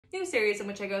new series in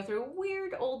which I go through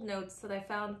weird old notes that I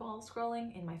found while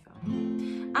scrolling in my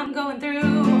phone. I'm going through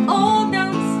old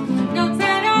notes, notes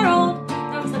that are old,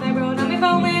 notes that I wrote on my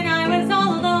phone when I was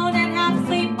all alone and half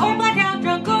asleep or blackout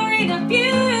drunk or in a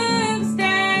fugue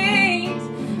state.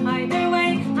 Either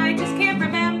way, I just can't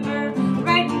remember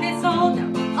writing this old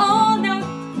note.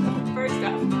 First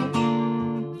up,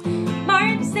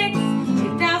 March 6,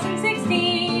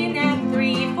 2016 at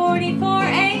 3:44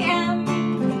 a.m.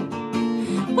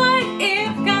 What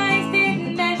if guys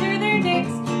didn't measure their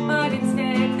dicks, but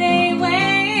instead they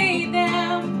weighed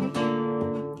them?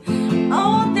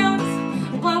 Old notes,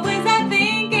 what was I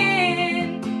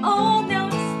thinking? Old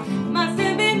notes, must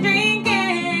have been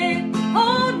drinking.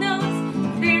 Old notes,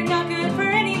 they're not good for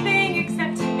anything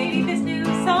except maybe this new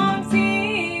song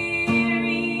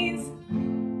series.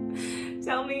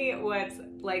 Tell me what's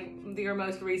like your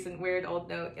most recent weird old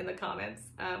note in the comments.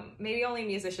 Maybe only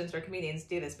musicians or comedians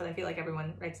do this, but I feel like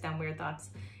everyone writes down weird thoughts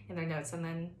in their notes and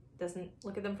then doesn't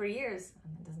look at them for years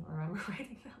and then doesn't remember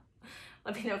writing them.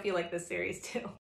 Let me know if you like this series too.